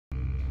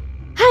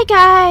Hi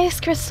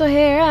guys, Crystal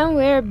here, and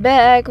we're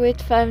back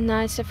with Five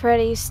Nights at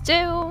Freddy's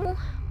 2.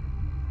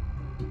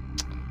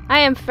 I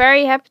am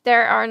very happy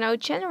there are no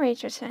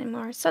generators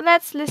anymore, so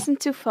let's listen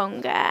to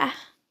Fonga.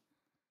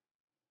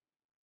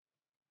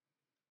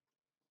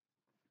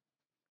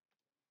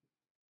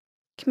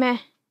 Come here.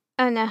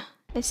 Oh no,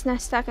 it's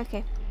not stuck,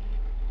 okay.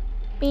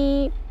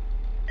 Beep.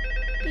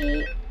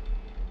 Beep.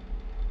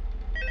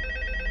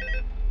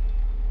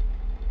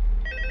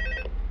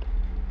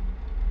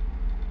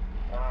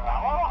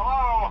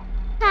 Hello?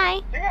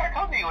 Hi. See, I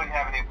told you you wouldn't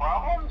have any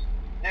problems.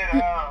 Did,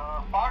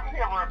 Foxy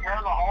ever repair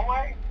the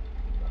hallway?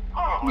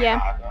 Probably Yeah.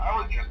 not. I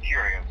was just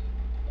curious.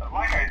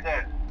 Like I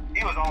said,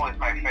 he was always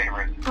my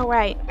favorite.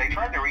 Alright. They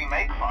tried to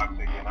remake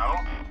Foxy, you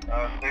know?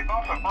 They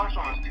thought the first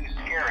one was too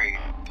scary,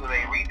 so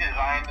they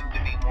redesigned him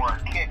to be more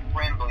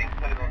kid-friendly and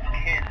put him in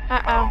kids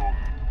mode.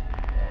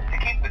 To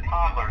keep the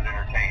toddlers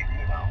entertained,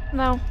 you know?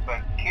 No.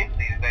 But kids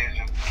these days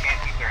just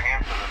can't keep their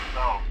hands to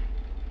themselves.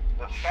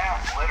 The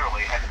staff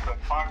literally had to put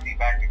Foxy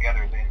back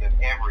together at the end of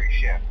every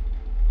shift.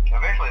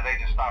 Eventually they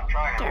just stopped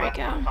trying and left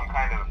him some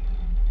kind of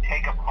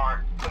take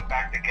apart, put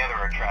back together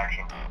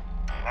attraction.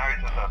 Now he's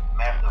just a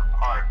mess of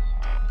parts.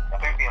 I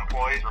think the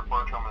employees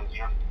refer to him as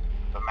just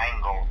the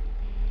mangle.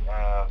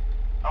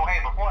 Oh hey,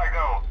 before I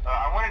go,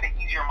 I wanted to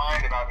ease your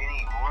mind about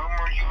any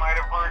rumors you might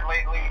have heard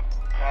lately.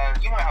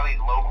 You know how these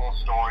local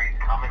stories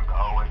come and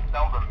go and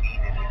seldom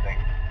mean anything.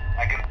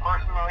 I can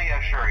personally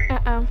assure you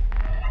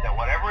that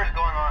whatever is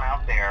going on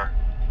out there,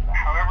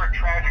 however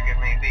tragic it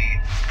may be,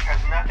 has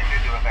nothing to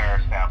do with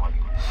our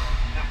establishment.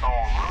 Just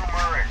all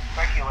rumor and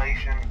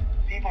speculation,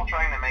 people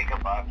trying to make a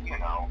buck, you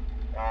know.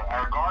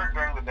 Our guard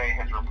during the day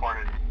has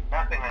reported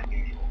nothing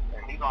unusual,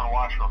 and he's on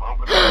watch from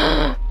open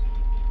doors.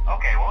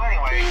 Okay, well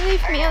anyway, can you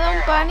leave me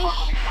alone, Bunny?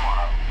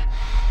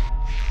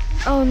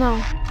 Oh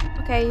no.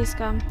 Okay, he's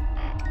gone.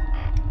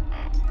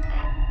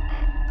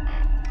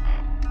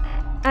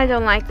 I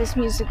don't like this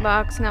music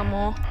box no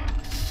more.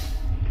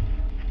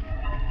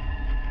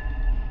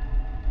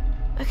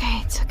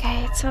 Okay, it's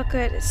okay, it's all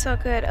good, it's all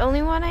good.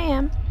 Only 1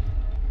 AM.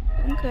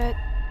 I'm good.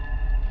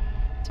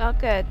 It's all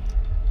good.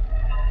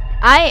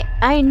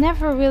 I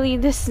never really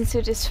listened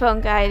to this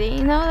phone guy, do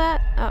you know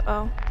that?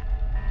 Uh-oh.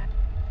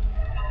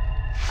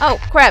 Oh,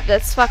 crap,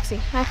 that's Foxy.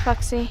 Hi,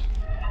 Foxy.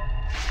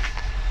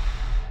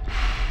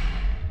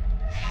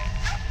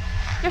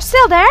 You're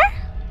still there?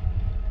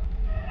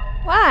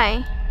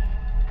 Why?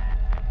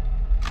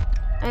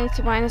 I need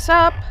to wind this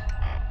up.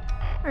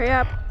 Hurry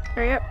up,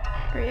 hurry up,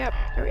 hurry up,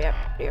 hurry up,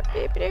 hurry up,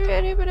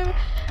 hurry up.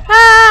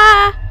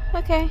 Ah!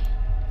 Okay.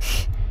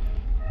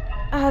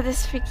 Oh,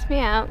 this freaks me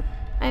out.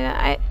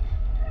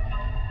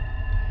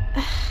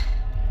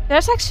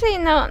 There's actually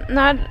not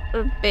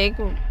a big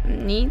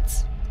need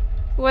to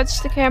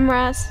watch the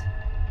cameras,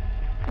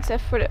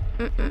 except for the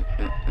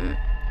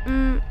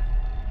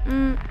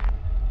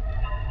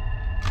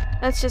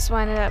Let's just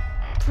wind it up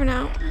for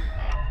now.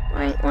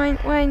 Wind,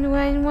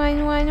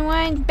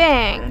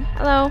 bang.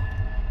 Hello.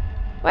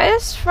 Why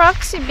is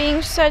Foxy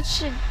being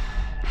such a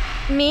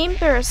mean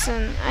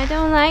person? I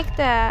don't like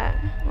that.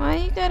 Why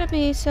you gotta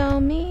be so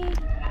mean?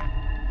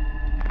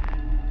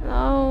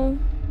 Hello.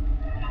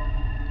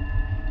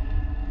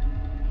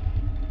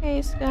 Okay,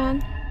 he's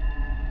gone.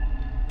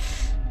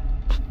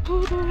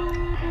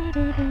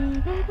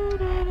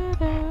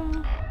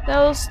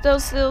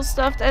 Those little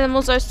stuffed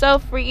animals are so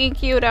freaking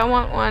cute. I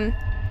want one.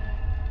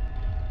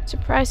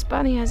 Surprised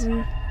Bunny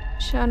hasn't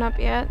shown up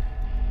yet.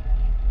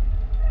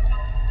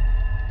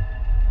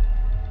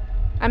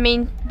 I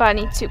mean,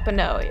 Bunny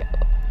 2.0.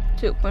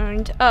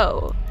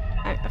 2.0.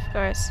 Of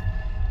course.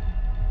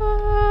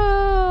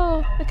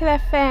 Oh, look at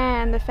that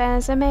fan. The fan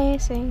is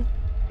amazing.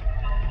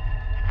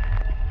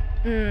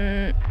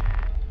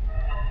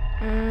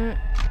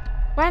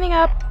 Winding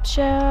up,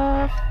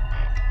 chef.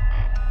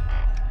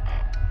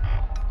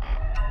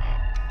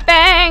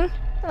 Bang!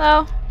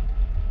 Hello.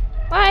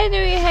 Why do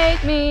you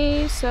hate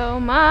me so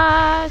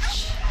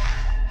much?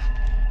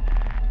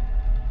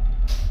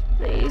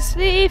 Please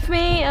leave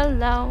me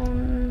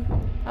alone.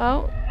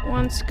 Oh,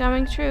 one's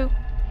coming through.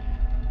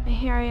 I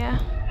hear ya.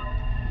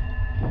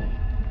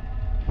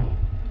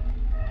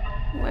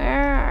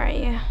 Where are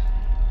you,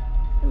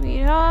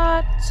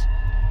 sweetheart?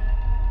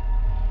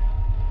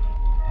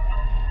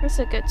 That's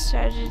a good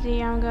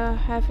strategy I'm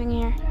having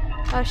here.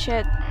 Oh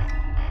shit.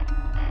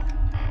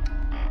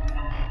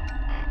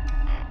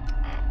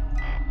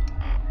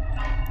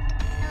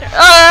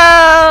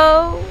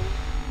 Oh!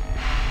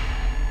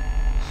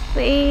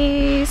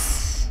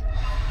 Please.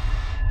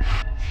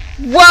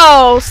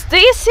 Whoa! Do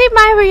you see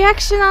my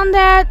reaction on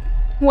that?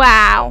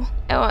 Wow.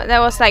 That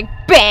was like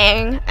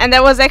bang! And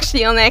that was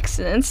actually on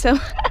accident, so...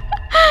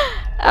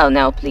 Oh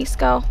no, please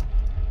go.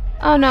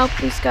 Oh no,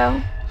 please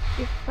go.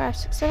 3, 4, 5,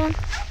 6, 7.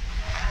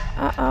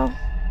 Uh-oh.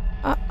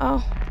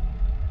 Uh-oh.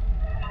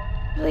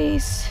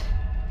 Please.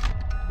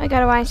 I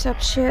gotta wind up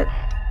shit.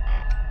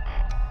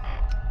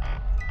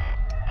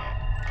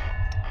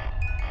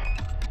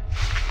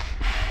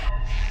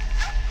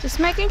 Just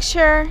making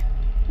sure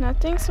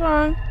nothing's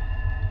wrong.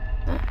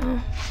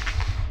 Uh-oh.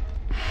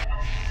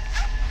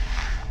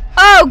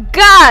 Oh Oh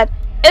God!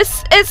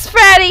 It's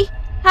Freddy.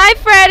 Hi,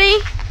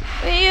 Freddy.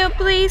 Will you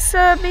please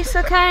be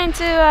so kind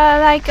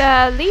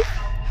to leave?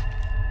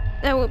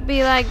 That would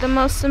be like the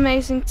most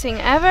amazing thing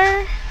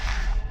ever.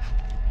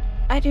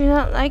 I do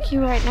not like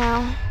you right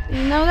now.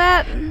 You know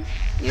that?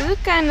 You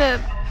look kind of...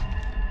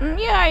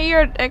 Yeah,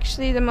 you're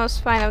actually the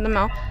most fine of them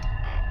all.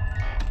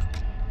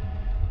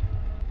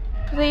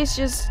 Please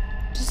just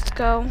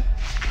go.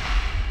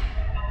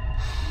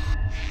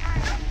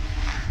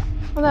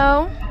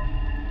 Hello?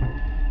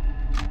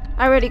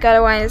 I already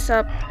gotta wind this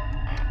up.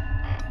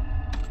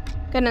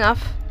 Good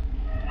enough.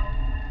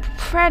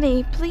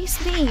 Freddy,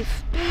 please leave.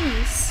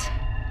 Please.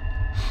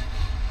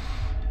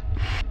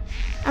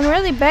 I'm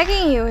really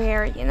begging you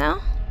here, you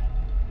know?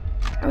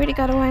 I really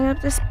gotta wind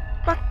up this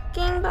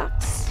fucking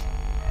box.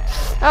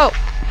 Oh.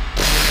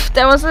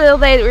 That was a little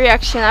late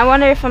reaction. I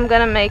wonder if I'm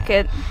gonna make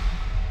it.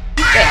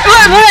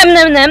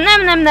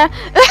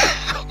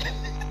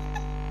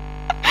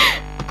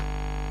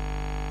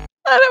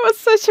 Oh, that was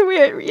such a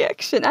weird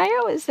reaction. I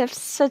always have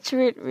such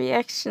weird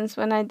reactions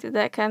when I do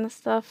that kind of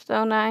stuff,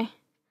 don't I?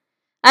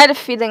 I had a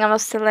feeling I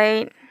was too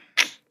late.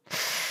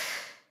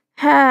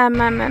 Ah,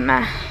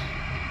 ma.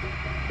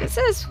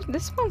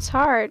 This one's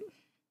hard.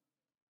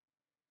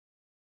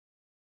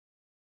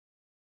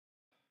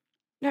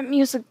 That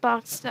music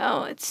box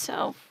though, it's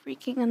so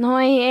freaking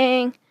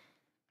annoying.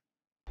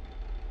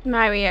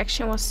 My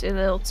reaction was a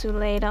little too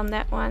late on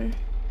that one.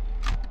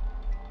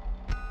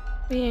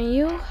 And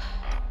you?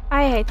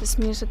 I hate this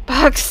music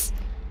box.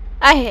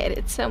 I hate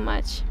it so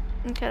much.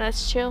 Okay,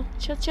 let's chill.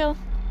 Chill.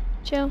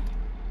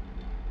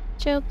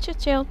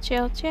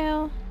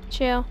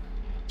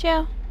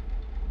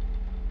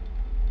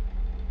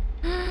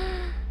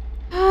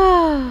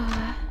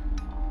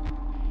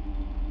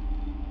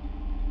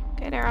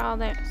 Okay, they're all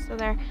there. So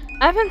there.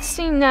 I haven't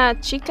seen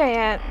Chica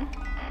yet.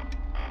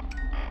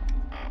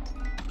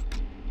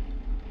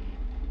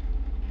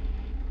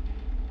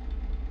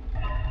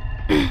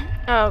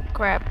 Oh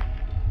crap.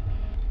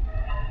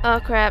 Oh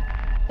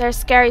crap. There's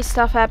scary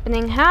stuff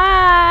happening.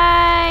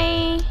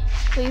 Hi!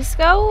 Please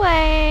go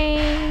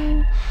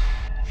away.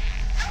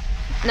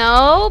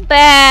 No,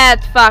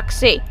 bad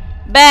Foxy.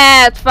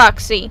 Bad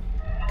Foxy.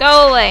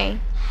 Go away.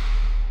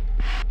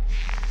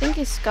 I think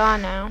he's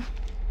gone now.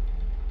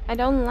 I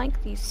don't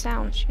like these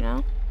sounds, you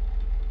know?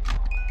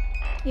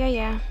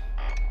 Yeah.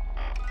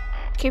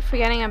 Keep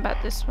forgetting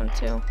about this one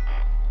too.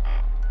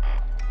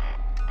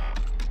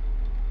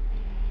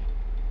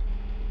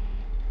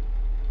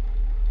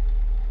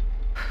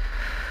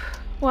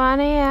 1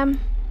 AM.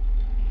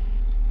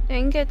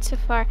 Didn't get too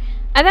far.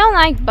 I don't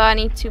like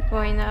Bunny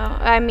 2.0.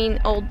 I mean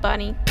old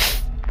Bunny.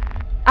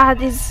 Ah,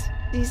 these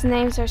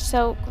names are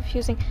so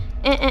confusing.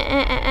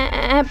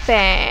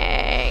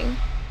 Bang.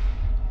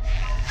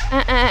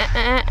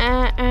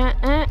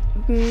 I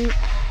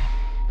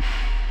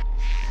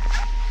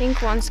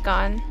think one's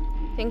gone.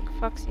 I think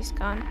Foxy's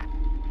gone.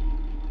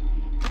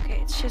 Okay,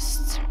 it's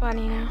just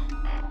Bunny now.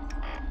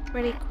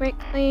 Really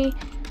quickly.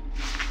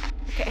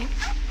 Okay.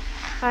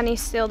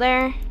 Bunny's still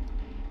there.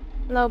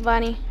 Hello,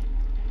 Bunny.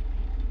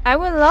 I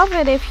would love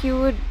it if you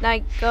would,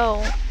 like,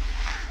 go.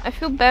 I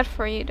feel bad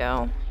for you,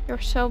 though.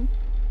 You're so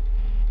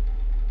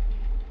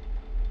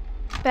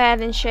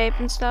bad in shape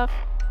and stuff.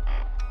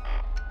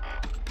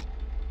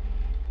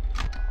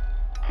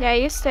 Yeah,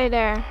 you stay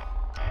there.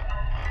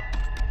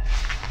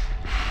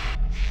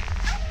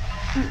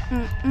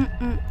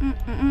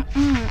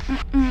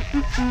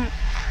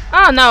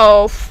 Oh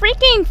no,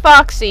 freaking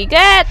Foxy,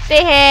 get the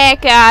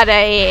heck out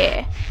of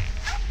here.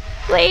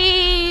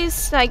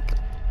 Please, like,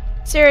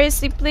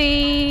 seriously,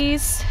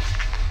 please.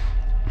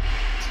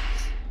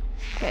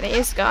 Okay,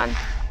 he's gone.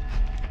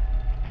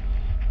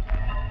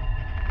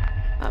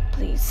 Oh,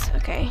 please,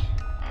 okay.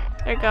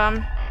 They're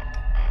gone.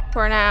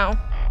 For now.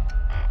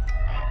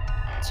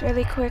 Let's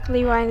really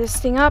quickly wind this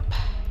thing up.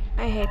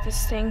 I hate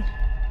this thing.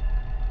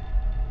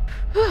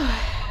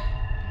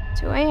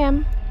 2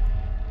 AM.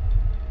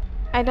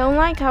 I don't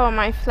like how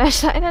my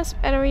flashlight has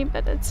battery,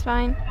 but it's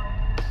fine.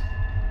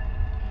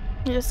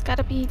 You just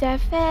gotta be there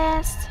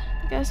fast.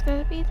 You guys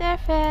gotta be there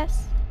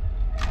fast.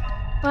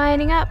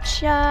 Winding up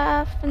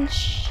stuff and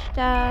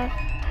stuff.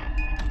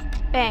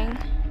 Bang.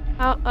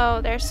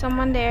 Oh, there's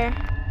someone there.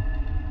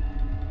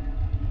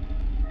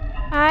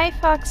 Hi,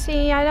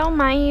 Foxy. I don't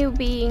mind you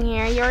being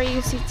here. You're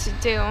easy to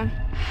do.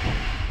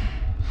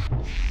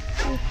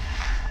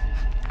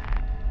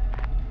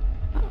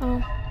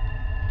 Uh-oh.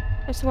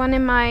 There's one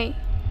in my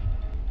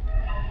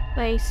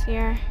place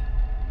here.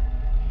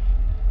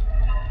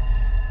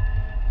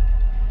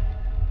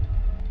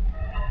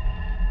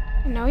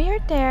 I know you're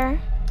there.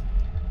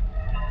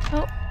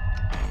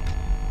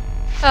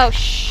 Oh,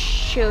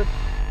 shoot.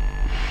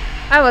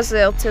 I was a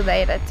little too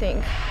late, I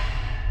think.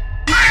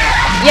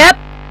 Yep.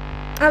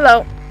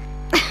 Hello.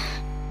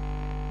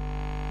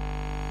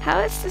 How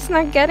is this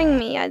not getting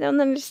me? I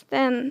don't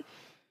understand.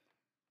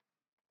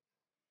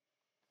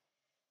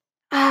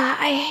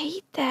 I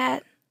hate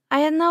that. I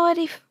had no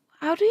idea.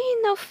 How do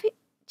you know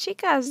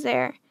Chica's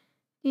there?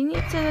 You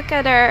need to look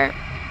at her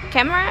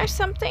camera or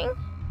something?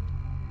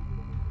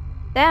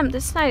 Damn,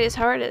 this night is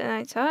harder than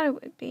I thought it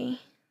would be.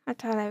 I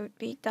thought I would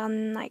be done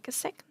in like a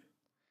second.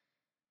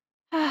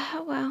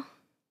 Oh well.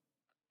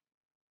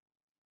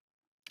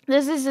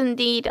 This is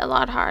indeed a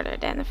lot harder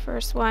than the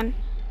first one.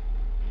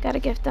 Gotta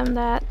give them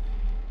that.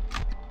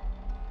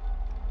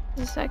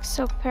 It's like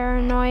so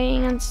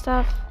paranoid and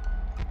stuff.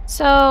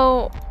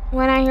 So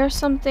when I hear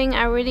something,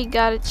 I really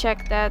gotta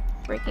check that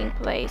freaking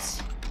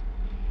place.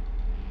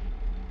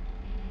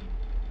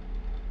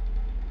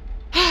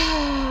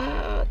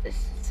 This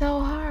is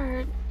so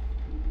hard.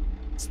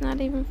 It's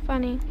not even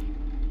funny.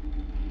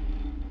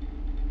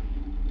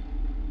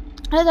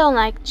 I don't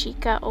like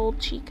Chica, old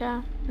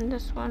Chica, in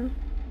this one.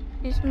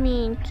 She's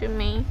mean to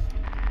me.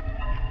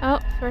 Oh,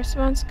 first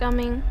one's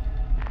coming.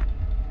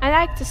 I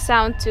like the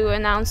sound to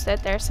announce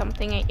that there's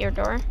something at your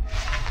door.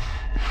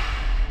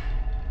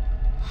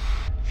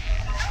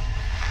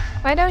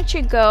 Why don't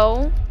you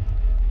go?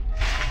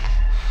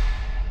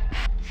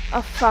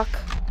 Oh fuck.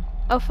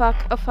 Oh fuck.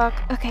 Oh fuck.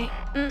 Okay.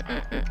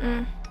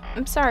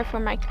 I'm sorry for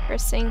my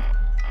cursing.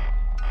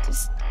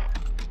 Just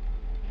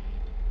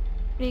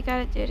we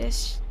gotta do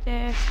this.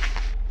 There.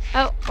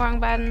 Oh, wrong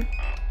button.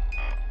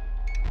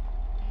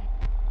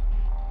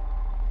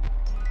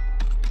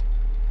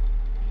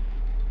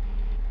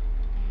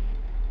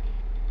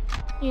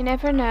 You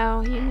never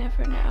know. You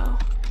never know.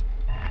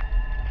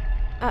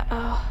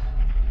 Uh-oh.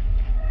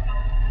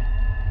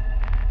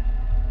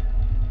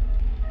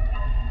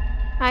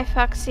 Hi,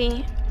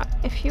 Foxy.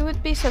 If you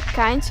would be so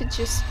kind to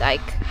just,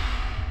 like,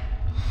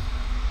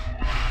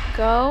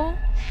 go,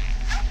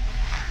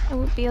 it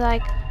would be,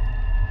 like,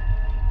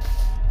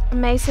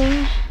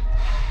 amazing.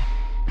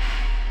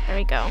 There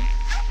we go.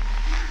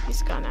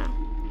 He's gone now.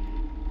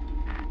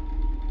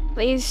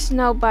 Please,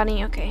 no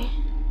bunny. Okay.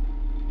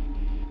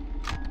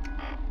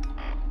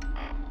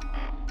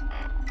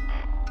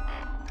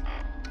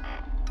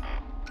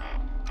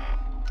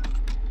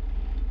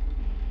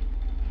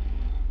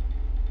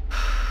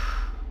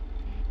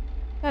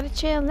 Gotta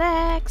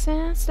chillax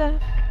and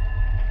stuff.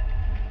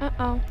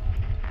 Uh-oh.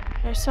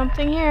 There's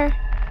something here.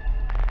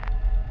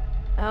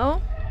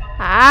 Oh?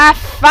 Ah,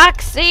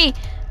 Foxy!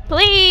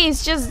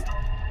 Please, just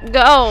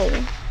go.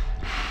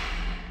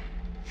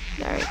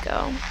 There we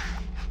go.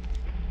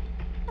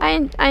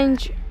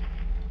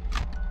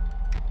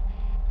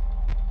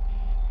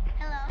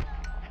 Hello?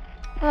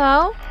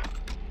 Hello?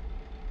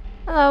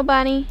 Hello,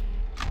 bunny.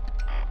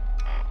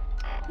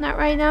 Not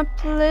right now,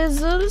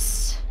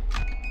 please.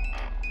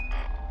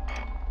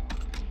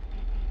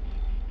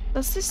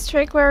 Does this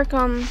trick work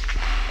on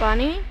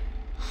Bunny?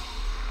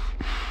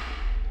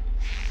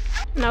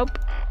 Nope.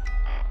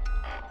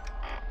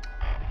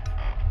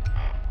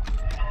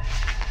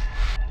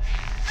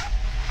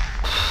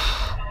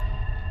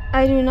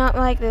 I do not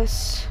like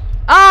this.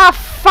 Oh,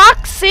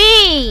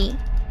 Foxy!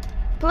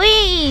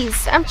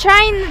 Please! I'm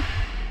trying to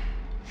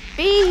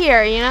be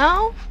here, you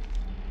know?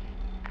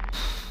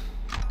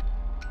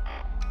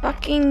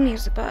 Fucking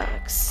music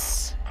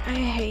box. I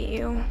hate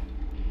you.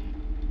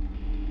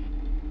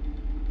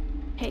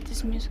 I hate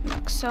this music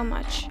box so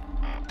much.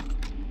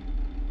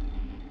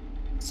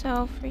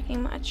 So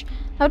freaking much.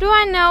 How do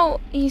I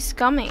know he's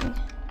coming?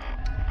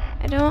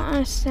 I don't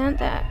understand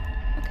that.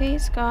 Okay,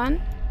 he's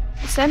gone.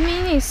 Does that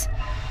mean he's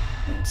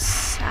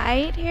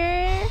inside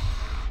here?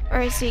 Or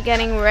is he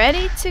getting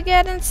ready to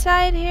get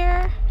inside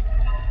here?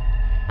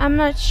 I'm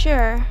not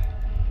sure.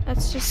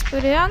 Let's just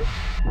put it on.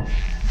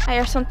 I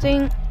hear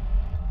something.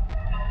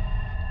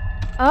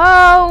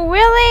 Oh,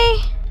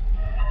 really?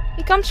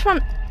 He comes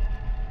from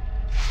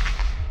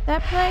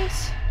that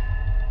place?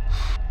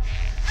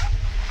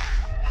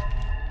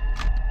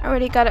 I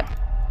already gotta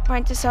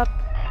wind this up.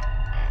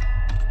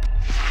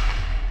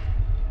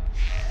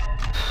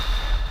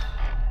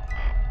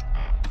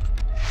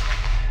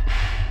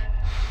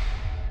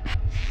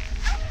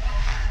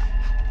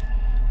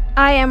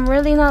 I am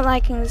really not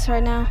liking this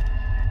right now.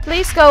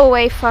 Please go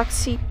away,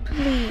 Foxy.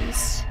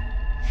 Please.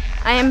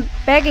 I am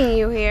begging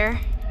you here.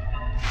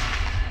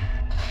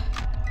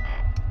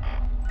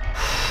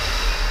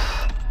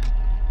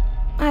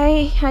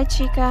 Hi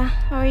Chica.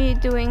 How are you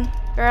doing,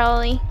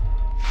 girlie?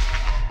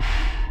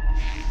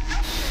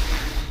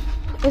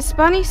 Is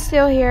Bunny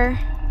still here?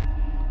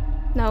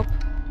 Nope.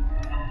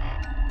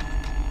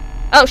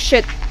 Oh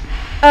shit.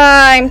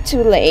 I'm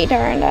too late,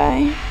 aren't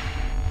I?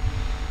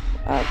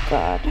 Oh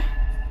god.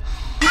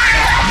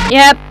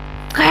 Yep.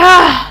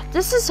 Ah,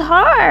 this is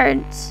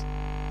hard.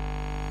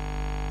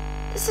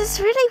 This is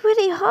really,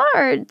 really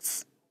hard.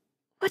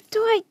 What do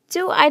I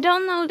do? I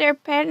don't know their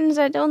patterns.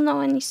 I don't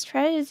know any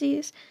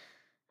strategies.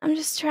 I'm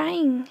just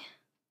trying.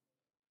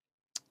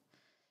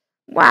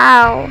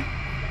 Wow.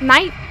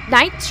 Night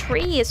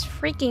 3 is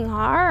freaking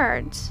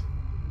hard.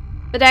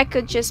 But that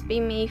could just be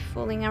me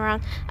fooling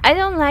around. I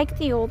don't like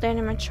the old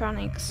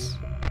animatronics.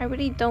 I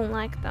really don't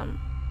like them.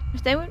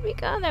 If they would be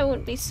gone, that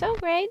would be so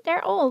great.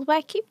 They're old.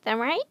 Why keep them,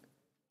 right?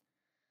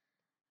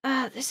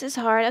 This is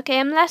hard. Okay,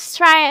 I'm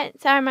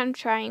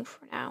trying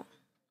for now.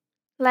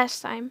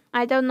 Last time.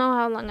 I don't know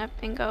how long I've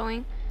been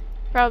going.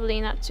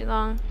 Probably not too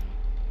long.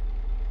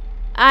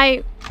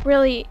 I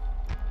really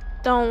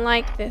don't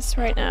like this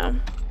right now.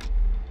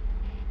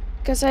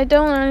 Because I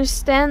don't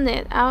understand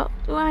it. How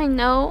do I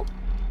know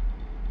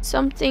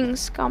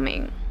something's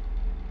coming?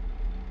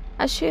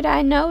 How should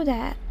I know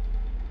that?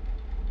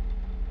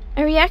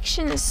 A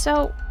reaction is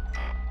so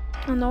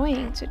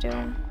annoying to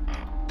do.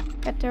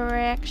 Get the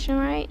reaction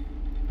right.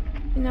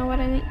 You know what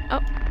I mean?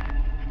 Oh,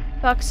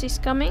 Foxy's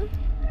coming.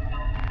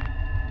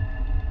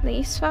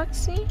 Please,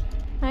 Foxy.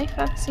 Hi,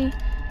 Foxy.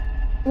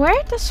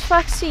 Where does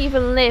Foxy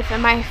even live?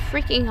 In my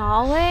freaking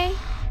hallway?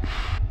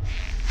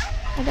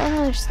 I don't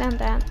understand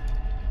that.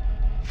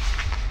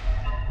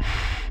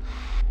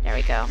 There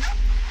we go.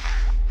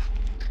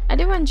 I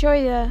do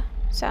enjoy the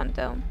sound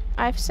though.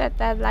 I've said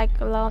that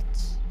like a lot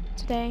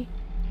today.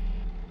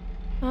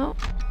 Oh.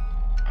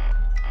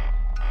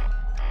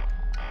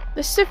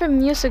 The stupid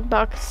music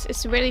box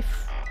is really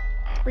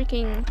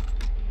freaking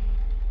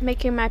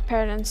making my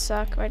parents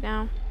suck right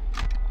now.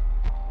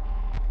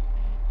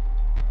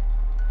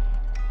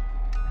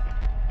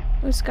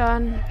 Who's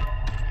gone?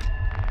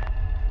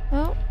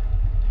 Well,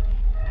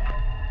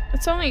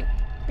 it's only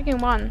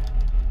freaking one.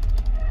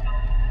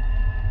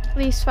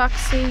 Please,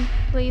 Foxy,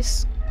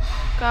 please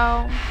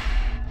go.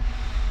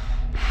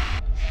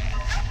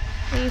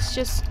 Please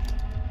just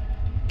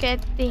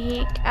get the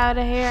heck out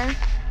of here.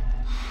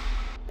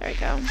 There we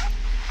go.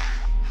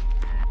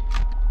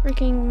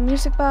 Freaking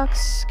music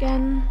box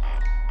again.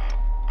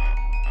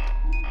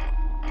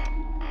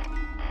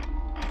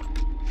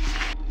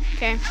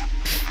 Okay.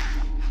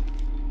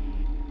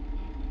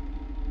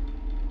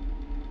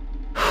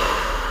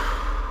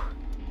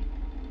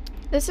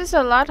 This is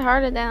a lot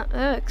harder than it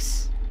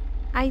looks.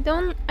 I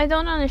don't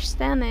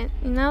understand it.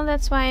 You know,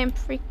 that's why I'm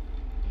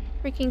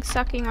freaking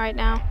sucking right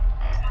now.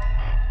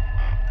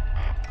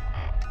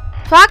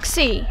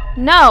 Foxy!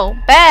 No!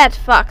 Bad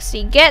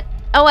Foxy! Get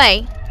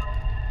away!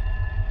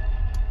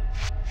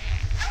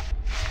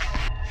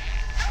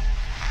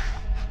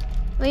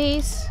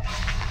 Please.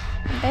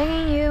 I'm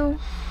begging you.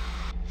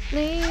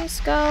 Please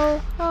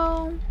go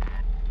home.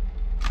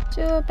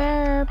 To a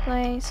better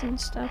place and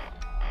stuff.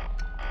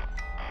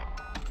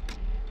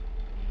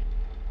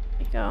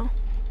 There you go.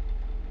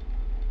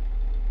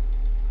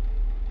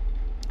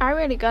 I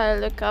really gotta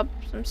look up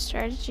some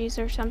strategies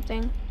or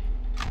something.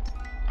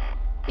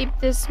 Keep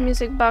this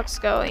music box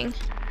going.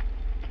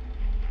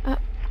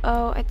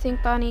 Oh, I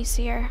think Bonnie's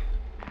here.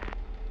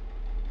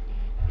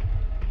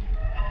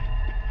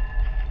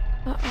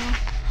 Uh-oh.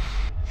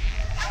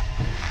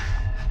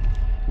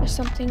 There's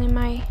something in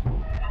my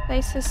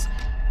places.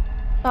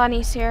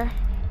 Bonnie's here.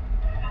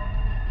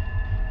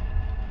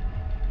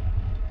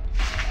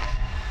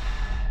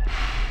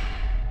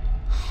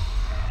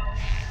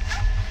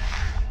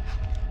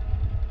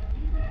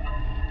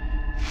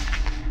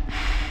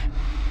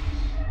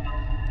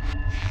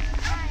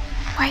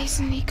 Why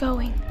isn't he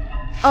going?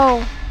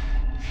 Oh.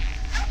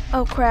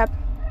 Oh crap.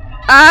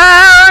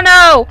 Oh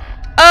no!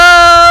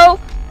 Oh!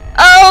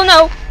 Oh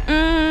no!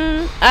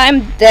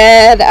 I'm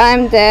dead.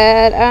 I'm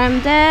dead. I'm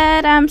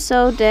dead. I'm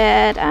so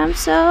dead. I'm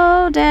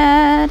so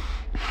dead.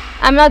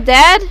 I'm not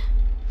dead?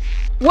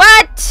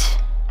 What?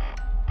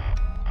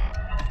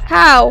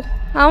 How?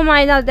 How am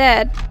I not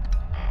dead?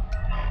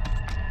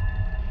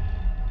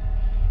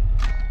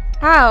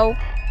 How?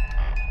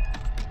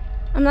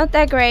 I'm not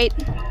that great.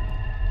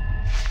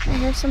 I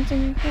hear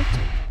something.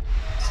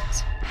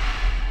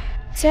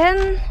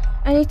 10.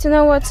 I need to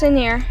know what's in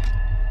here.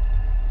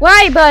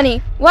 Why,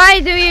 Bunny?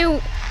 Why do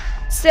you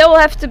still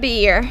have to be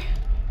here?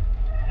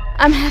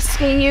 I'm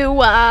asking you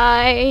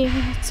why.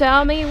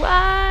 Tell me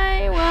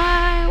why?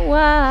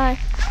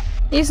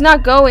 He's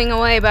not going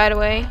away, by the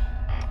way.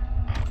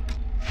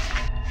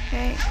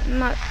 Okay, I'm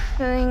not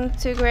feeling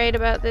too great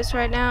about this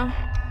right now.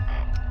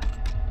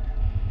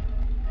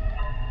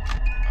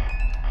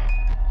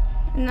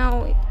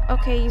 No,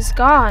 okay, he's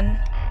gone.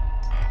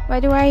 Why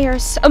do I hear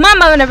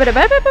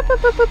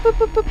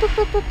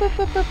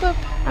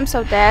I'm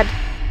so dead.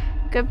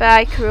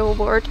 Goodbye, cruel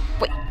world.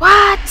 Wait,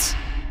 what?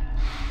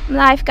 I'm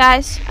alive,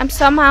 guys. I'm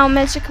somehow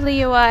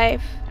magically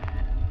alive.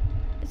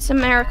 It's a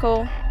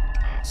miracle.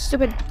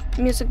 Stupid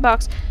music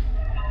box.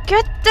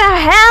 Get the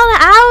hell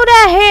out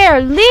of here!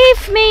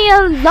 Leave me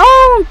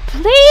alone,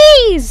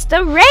 please!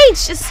 The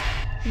rage is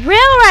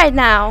real right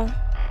now.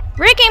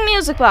 Freaking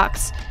music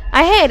box.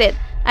 I hate it.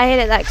 I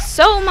hate it like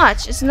so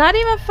much. It's not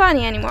even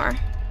funny anymore.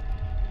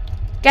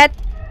 Get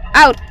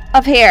out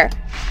of here.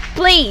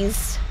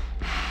 Please.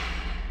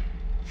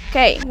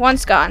 Okay,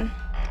 one's gone.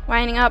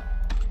 Winding up.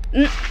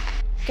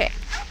 Okay.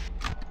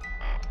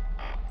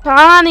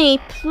 Bonnie,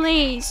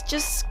 please,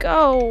 just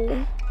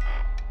go.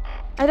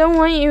 I don't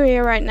want you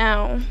here right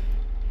now.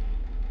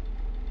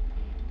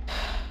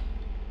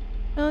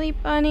 Really,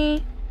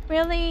 Bonnie?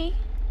 Really?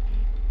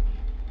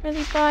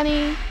 Really,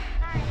 Bonnie?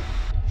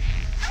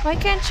 Why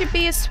can't you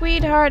be a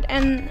sweetheart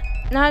and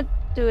not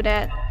do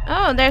that?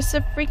 Oh, there's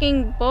a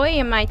freaking boy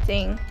in my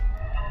thing.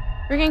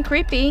 Freaking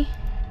creepy.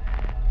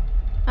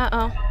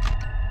 Uh-oh.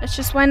 Let's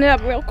just wind it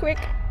up real quick.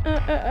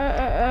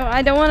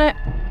 I don't want to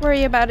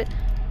worry about it.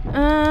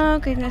 Oh,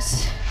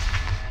 goodness.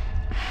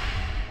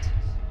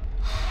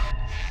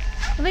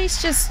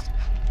 Please just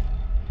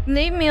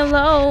Leave me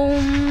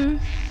alone.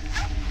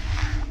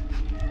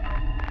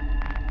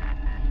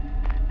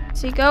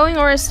 Is he going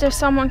or is there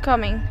someone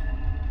coming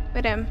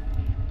with him?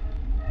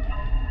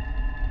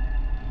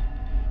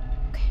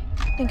 Okay,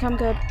 I think I'm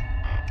good.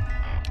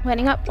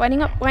 Winding up,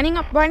 winding up, winding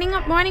up, winding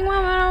up, winding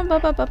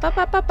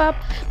up.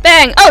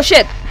 Bang! Oh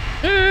shit!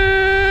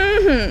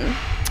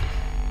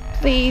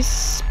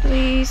 Please,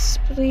 please,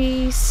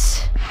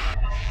 please.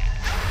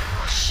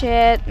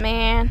 Shit,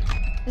 man.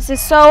 This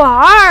is so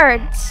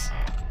hard.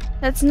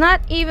 That's not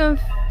even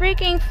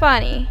freaking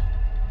funny.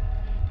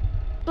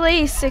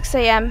 Please, 6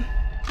 a.m.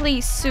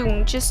 Please,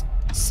 soon. Just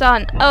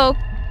sun. Oh,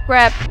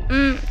 crap.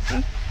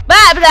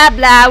 Blah, blah,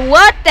 blah.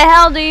 What the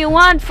hell do you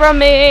want from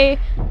me?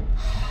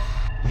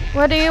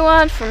 What do you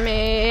want from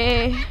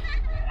me?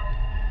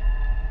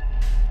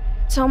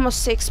 It's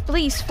almost 6.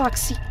 Please,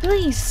 Foxy.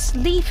 Please,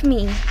 leave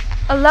me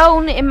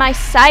alone in my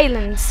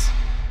silence.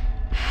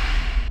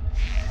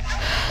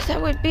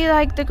 That would be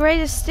like the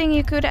greatest thing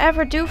you could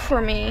ever do for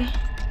me.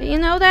 Do you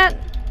know that?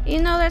 You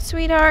know that,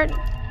 sweetheart?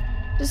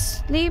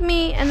 Just leave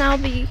me and I'll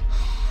be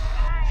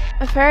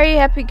a very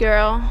happy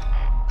girl.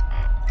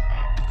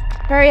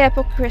 Very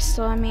apple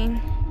crystal, I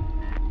mean.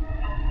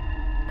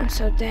 I'm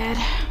so dead.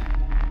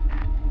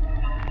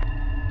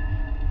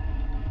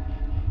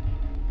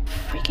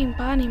 Freaking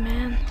Bonnie,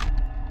 man.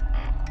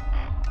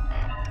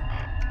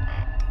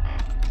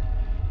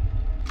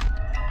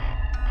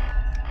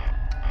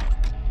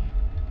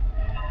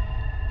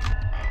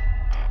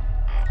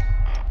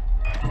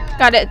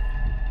 Got it.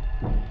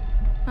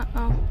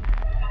 Uh-oh.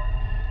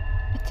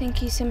 I think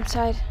he's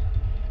inside.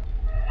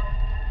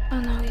 Oh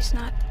no, he's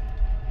not.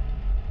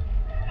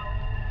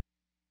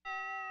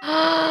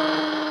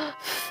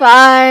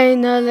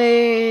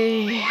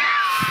 Finally!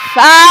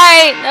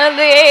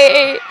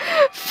 Finally!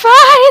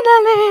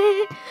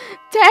 Finally!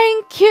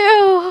 Thank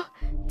you!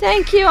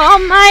 Thank you,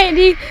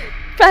 almighty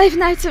Five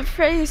Nights at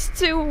Freddy's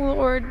 2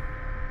 Lord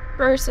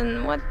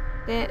person. What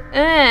the...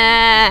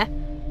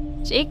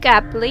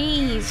 Chica,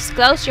 please,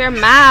 close your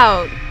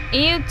mouth.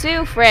 You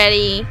too,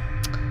 Freddy.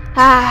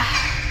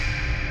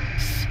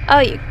 Oh,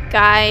 you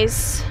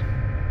guys.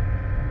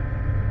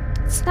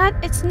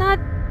 It's not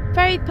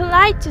very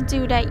polite to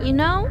do that, you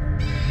know?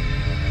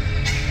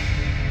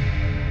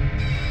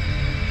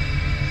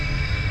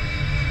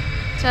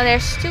 So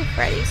there's 2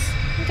 Freddys.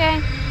 Okay.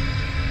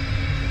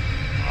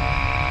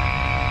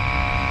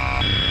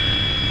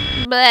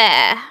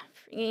 Blah.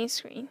 Freaking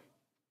screen.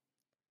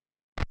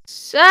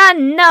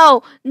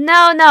 No,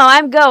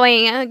 I'm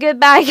going.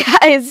 Goodbye,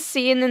 guys.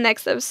 See you in the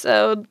next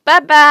episode.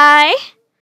 Bye-bye.